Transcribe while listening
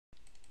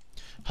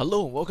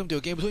Hello and welcome to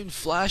a game between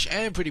Flash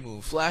and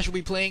PrettyMoon. Flash will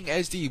be playing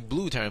as the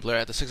blue Terran player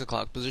at the 6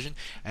 o'clock position,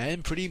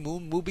 and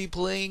PrettyMoon will be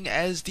playing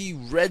as the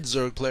red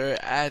Zerg player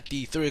at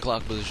the 3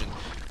 o'clock position.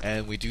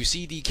 And we do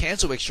see the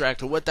cancel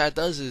extractor. What that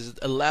does is it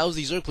allows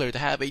the Zerg player to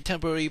have a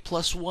temporary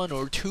 +1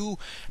 or 2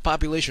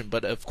 population,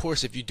 but of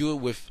course if you do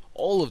it with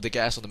all of the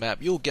gas on the map,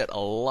 you'll get a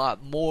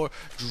lot more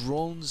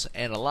drones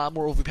and a lot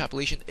more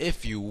overpopulation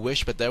if you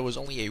wish, but there was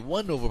only a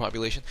 1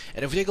 overpopulation.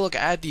 And if we take a look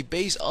at the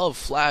base of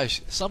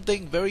Flash,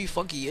 something very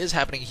funky is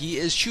happening. He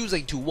is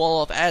choosing to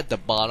wall off at the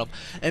bottom,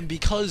 and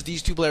because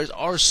these two players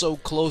are so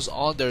close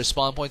on their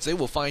spawn points, they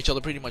will find each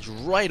other pretty much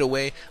right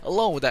away,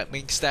 along with that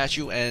main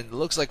statue, and it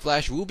looks like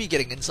Flash will be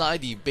getting inside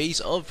the base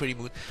of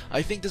PrettyMoon.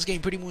 I think this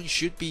game PrettyMoon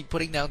should be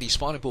putting down the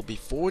spawning pool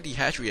before the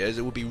hatchery, as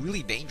it would be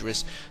really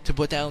dangerous to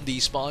put down the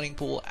spawning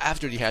pool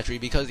after the hatchery,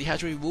 because the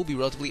hatchery will be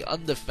relatively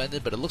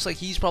undefended, but it looks like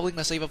he's probably going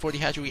to save up for the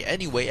hatchery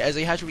anyway, as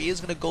a hatchery is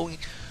going to go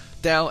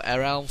down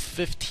around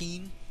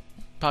 15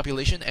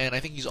 population, and I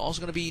think he's also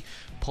going to be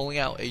pulling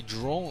out a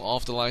drone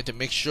off the line to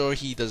make sure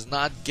he does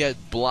not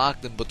get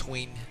blocked in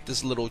between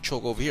this little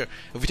choke over here.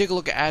 If we take a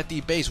look at the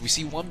base, we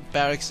see one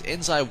barracks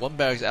inside, one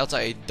barracks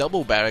outside, a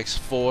double barracks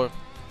for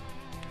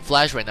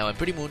Flash right now, and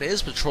PrettyMoon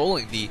is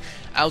patrolling the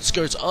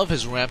outskirts of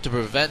his ramp to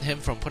prevent him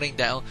from putting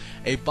down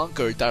a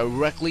bunker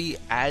directly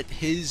at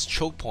his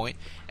choke point,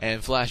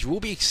 and Flash will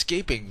be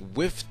escaping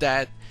with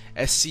that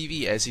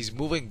SCV as he's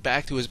moving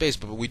back to his base.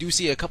 But we do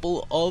see a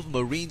couple of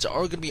Marines are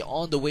going to be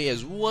on the way,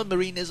 as one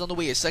Marine is on the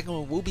way, a second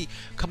one will be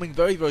coming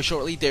very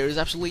shortly. There is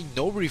absolutely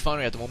no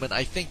refinery at the moment.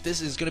 I think this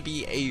is going to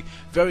be a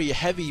very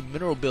heavy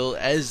mineral build,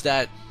 as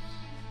that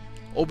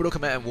orbital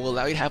command will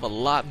allow you to have a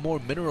lot more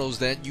minerals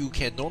than you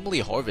can normally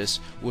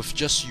harvest with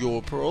just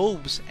your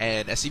probes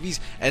and SCVs.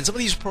 And some of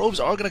these probes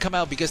are going to come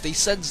out because they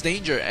sense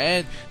danger,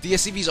 and the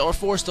SCVs are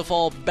forced to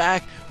fall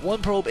back.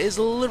 One probe is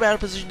a little bit out of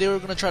position. They were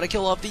going to try to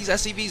kill off these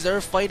SCVs. They're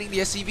fighting the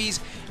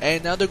SCVs,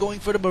 and now they're going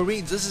for the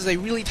Marines. This is a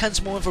really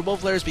tense moment for both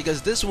players,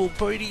 because this will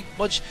pretty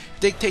much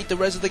dictate the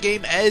rest of the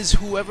game, as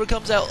whoever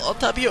comes out on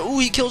top here, ooh,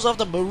 he kills off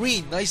the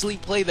Marine. Nicely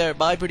played there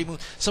by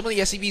PrettyMoon. Some of the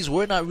SCVs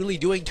were not really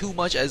doing too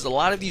much, as a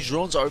lot of these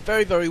drones are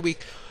very weak,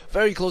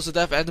 very close to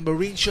death, and the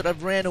Marine should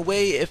have ran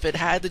away if it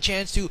had the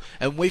chance to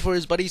and wait for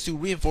his buddies to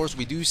reinforce.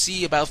 We do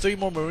see about 3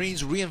 more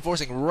Marines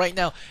reinforcing right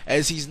now,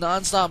 as he's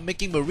non-stop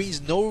making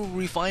Marines. No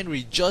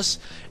refinery,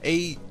 just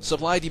a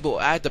supply depot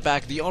at the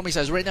back. The army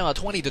size right now at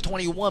 20 to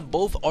 21,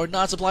 both are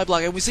not supply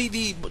block, and we see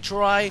the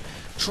trying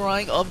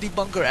of the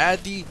bunker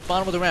at the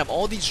bottom of the ramp.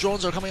 All these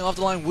drones are coming off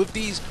the line with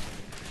these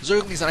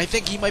Zerglings, and I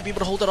think he might be able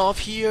to hold it off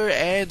here,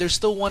 and there's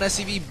still one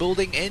SCV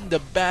building in the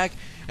back,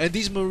 and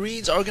these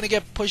Marines are going to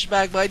get pushed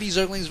back by these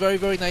Zerglings.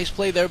 Very nice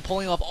play there,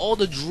 pulling off all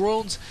the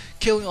drones,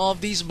 killing off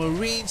these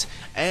Marines,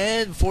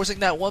 and forcing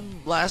that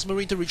one last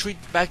Marine to retreat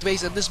back to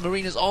base, and this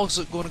Marine is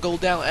also going to go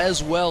down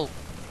as well.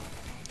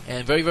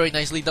 And very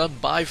nicely done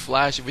by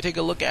Flash. If we take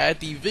a look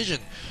at the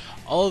vision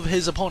of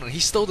his opponent, he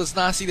still does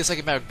not see the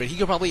second barrack, but he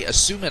could probably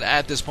assume it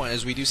at this point,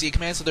 as we do see a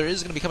command center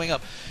is going to be coming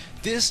up.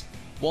 This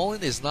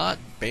wall-in is not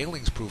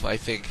Bailings proof, I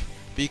think,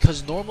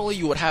 because normally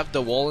you would have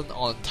the wall-in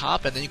on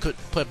top and then you could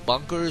put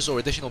bunkers or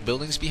additional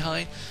buildings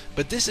behind,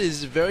 but this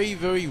is very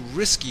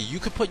risky. You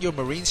could put your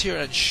Marines here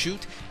and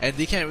shoot, and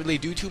they can't really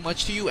do too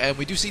much to you. And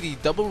we do see the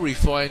double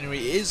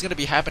refinery is going to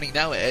be happening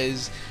now,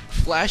 as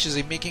Flash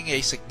is making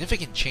a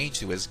significant change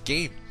to his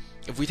game.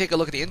 If we take a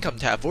look at the income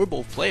tab for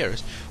both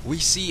players, we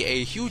see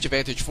a huge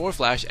advantage for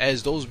Flash,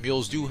 as those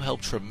mules do help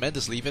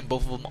tremendously. Even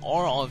both of them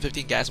are on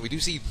 15 gas. We do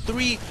see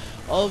 3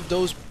 of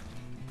those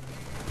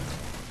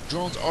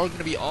drones are going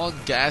to be on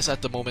gas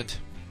at the moment.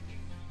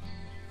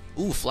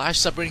 Ooh, Flash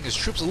separating his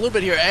troops a little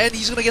bit here, and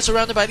he's going to get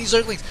surrounded by these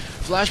Zerglings.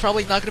 Flash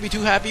probably not going to be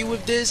too happy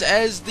with this,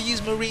 as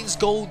these Marines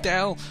go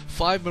down.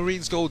 5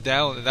 Marines go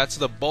down, and that's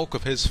the bulk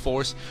of his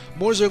force.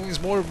 More Zerglings,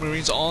 more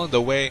Marines on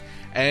the way,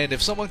 and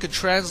if someone could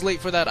translate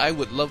for that, I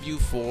would love you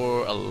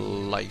for a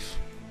life.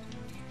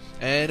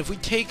 And if we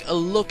take a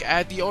look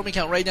at the army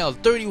count right now,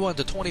 31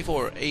 to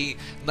 24, a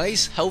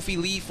nice healthy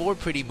lead for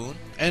PrettyMoon,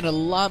 and a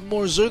lot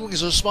more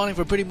Zerglings are spawning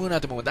for PrettyMoon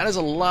at the moment. That is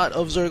a lot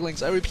of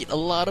Zerglings. I repeat, a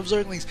lot of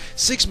Zerglings.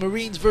 6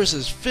 Marines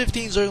versus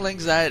 15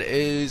 Zerglings. That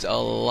is a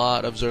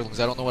lot of Zerglings.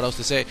 I don't know what else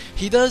to say.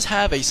 He does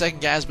have a second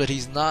gas, but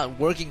he's not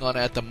working on it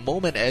at the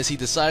moment, as he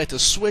decided to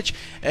switch.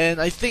 And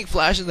I think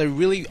Flash is in a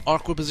really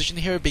awkward position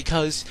here,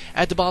 because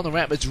at the bottom of the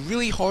ramp, it's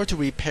really hard to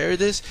repair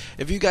this.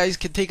 If you guys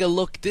can take a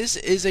look, this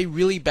is a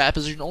really bad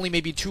position. Only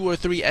maybe 2 or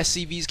 3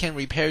 SCVs can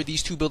repair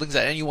these 2 buildings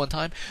at any one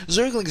time.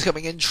 Zerglings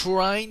coming in,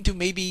 trying to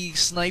maybe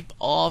snipe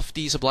off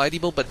the supply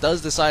depot, but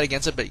does decide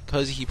against it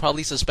because he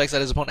probably suspects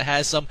that his opponent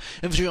has some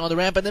infantry on the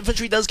ramp, and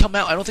infantry does come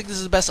out. I don't think this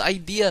is the best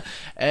idea,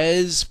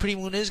 as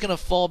PrettyMoon is going to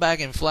fall back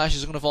and Flash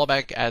is going to fall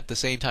back at the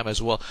same time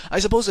as well. I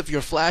suppose if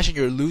you're Flash and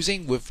you're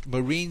losing with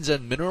Marines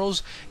and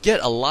minerals, get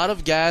a lot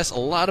of gas, a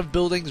lot of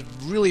buildings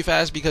really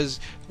fast, because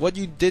what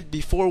you did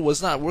before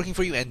was not working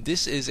for you, and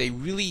this is a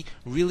really,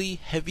 really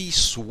heavy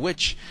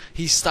switch.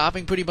 He's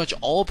stopping pretty much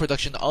all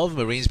production of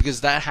Marines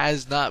because that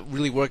has not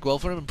really worked well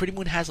for him, and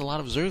PrettyMoon has a lot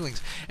of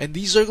Zerglings, and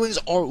these Zerglings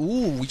are,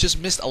 ooh, we just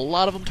missed a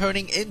lot of them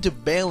turning into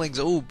Balings.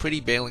 Oh,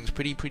 pretty Balings,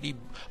 pretty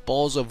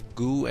balls of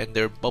goo, and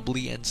they're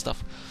bubbly and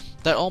stuff.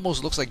 That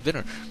almost looks like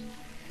dinner.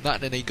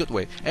 Not in a good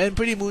way. And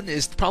PrettyMoon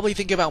is probably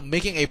thinking about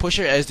making a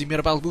pusher as the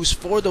Metalopolis boost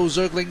for those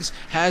Zerglings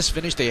has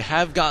finished. They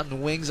have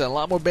gotten wings, and a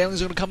lot more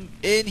Balings are going to come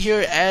in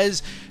here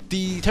as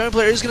the Terran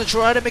player is going to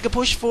try to make a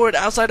push for it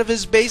outside of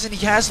his base, and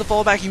he has to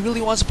fall back. He really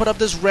wants to put up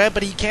this ramp,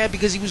 but he can't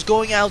because he was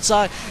going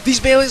outside.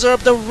 These Balings are up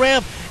the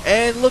ramp,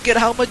 and look at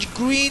how much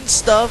green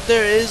stuff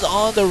there is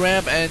on the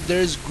ramp, and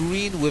there's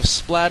green with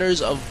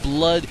splatters of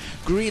blood,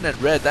 green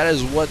and red. That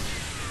is what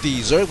the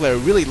Zerg player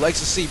really likes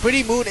to see.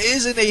 PrettyMoon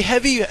is in a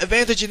heavy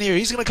advantage in here.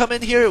 He's going to come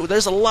in here.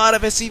 There's a lot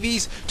of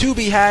SCVs to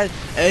be had,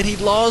 and he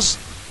lost.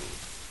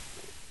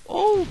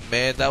 Oh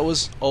man, that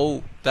was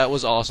awesome.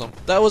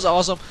 That was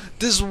awesome.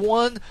 This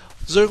one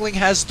Zergling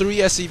has 3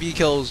 SCV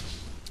kills.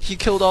 He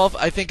killed off,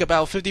 I think,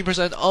 about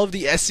 50% of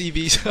the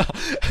SCVs.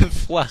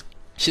 Flash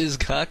is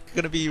not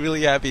gonna be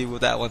really happy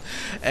with that one,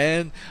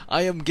 and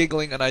I am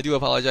giggling, and I do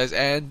apologize.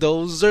 And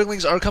those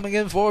Zerglings are coming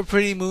in for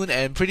PrettyMoon,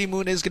 and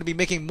PrettyMoon is gonna be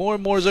making more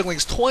and more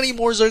Zerglings. 20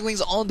 more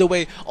Zerglings on the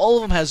way. All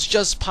of them has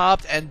just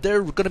popped, and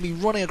they're gonna be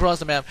running across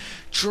the map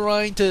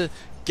trying to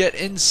get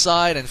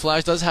inside, and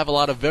Flash does have a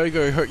lot of very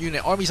hurt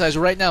unit. Army size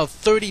right now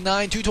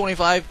 39 to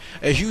 25,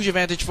 a huge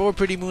advantage for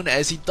PrettyMoon,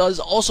 as he does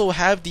also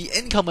have the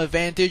income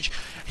advantage.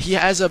 He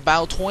has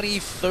about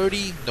 200,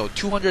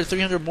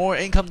 300 more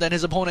income than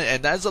his opponent,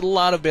 and that's a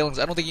lot of Balings.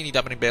 I don't think you need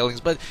that many Balings,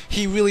 but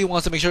he really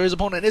wants to make sure his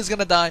opponent is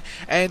gonna die,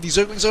 and the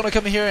Zerglings are gonna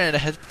come in here and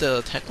hit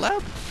the tech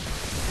lab.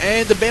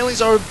 And the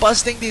Balings are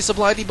busting the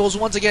supply depots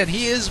once again.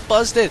 He is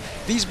busted.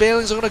 These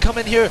Balings are going to come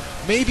in here,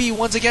 maybe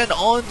once again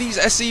on these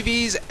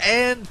SCVs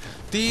and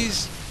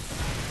these.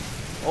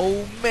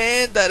 Oh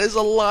man, that is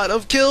a lot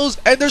of kills.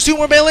 And there's 2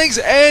 more Balings,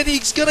 and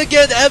he's going to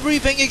get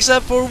everything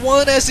except for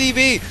 1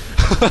 SCV.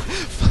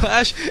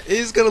 Flash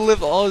is going to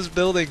lift all his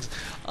buildings.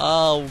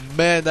 Oh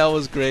man, that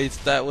was great.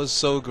 That was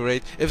so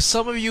great. If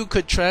some of you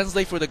could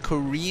translate for the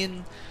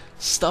Korean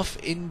stuff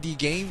in the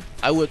game,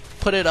 I would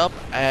put it up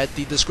at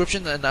the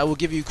description, and I will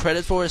give you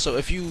credit for it. So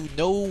if you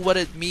know what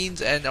it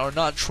means and are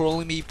not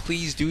trolling me,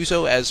 please do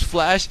so, as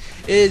Flash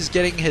is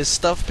getting his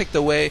stuff picked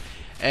away,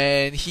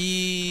 and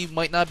he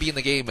might not be in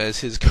the game as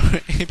his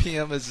current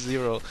APM is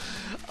 0.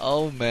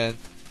 Oh man,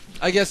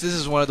 I guess this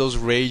is one of those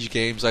rage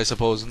games, I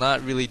suppose,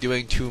 not really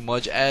doing too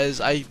much,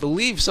 as I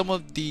believe some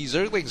of the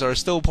Zerglings are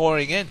still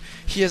pouring in.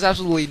 He has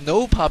absolutely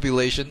no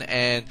population,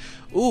 and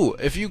ooh,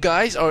 if you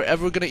guys are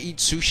ever gonna eat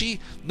sushi,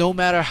 no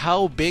matter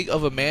how big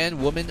of a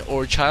man, woman,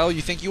 or child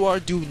you think you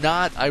are, do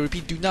not, I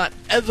repeat, do not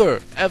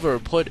ever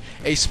put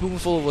a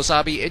spoonful of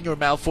wasabi in your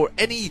mouth for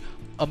any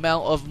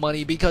amount of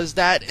money, because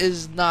that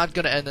is not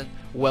gonna end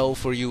well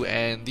for you.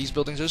 And these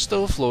buildings are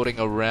still floating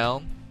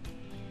around,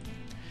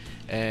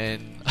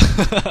 and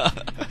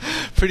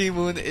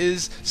PrettyMoon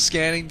is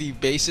scanning the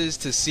bases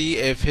to see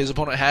if his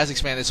opponent has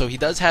expanded. So he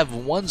does have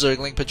 1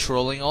 Zergling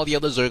patrolling. All the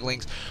other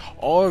Zerglings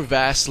are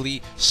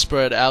vastly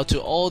spread out to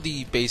all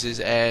the bases,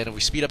 and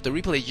we speed up the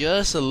replay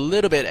just a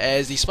little bit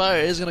as the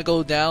Spire is going to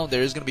go down.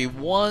 There is going to be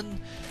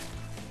 1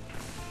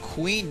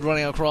 Queen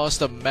running across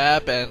the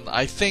map, and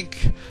I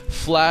think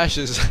Flash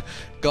is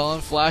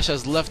gone. Flash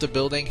has left the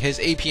building. His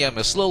APM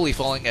is slowly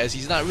falling as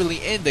he's not really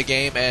in the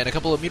game, and a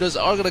couple of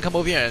mutas are going to come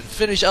over here and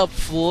finish up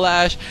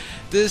Flash.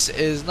 This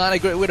is not a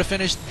great way to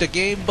finish the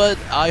game, but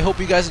I hope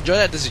you guys enjoy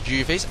that. This is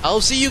GFace.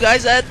 I'll see you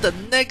guys at the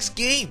next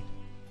game.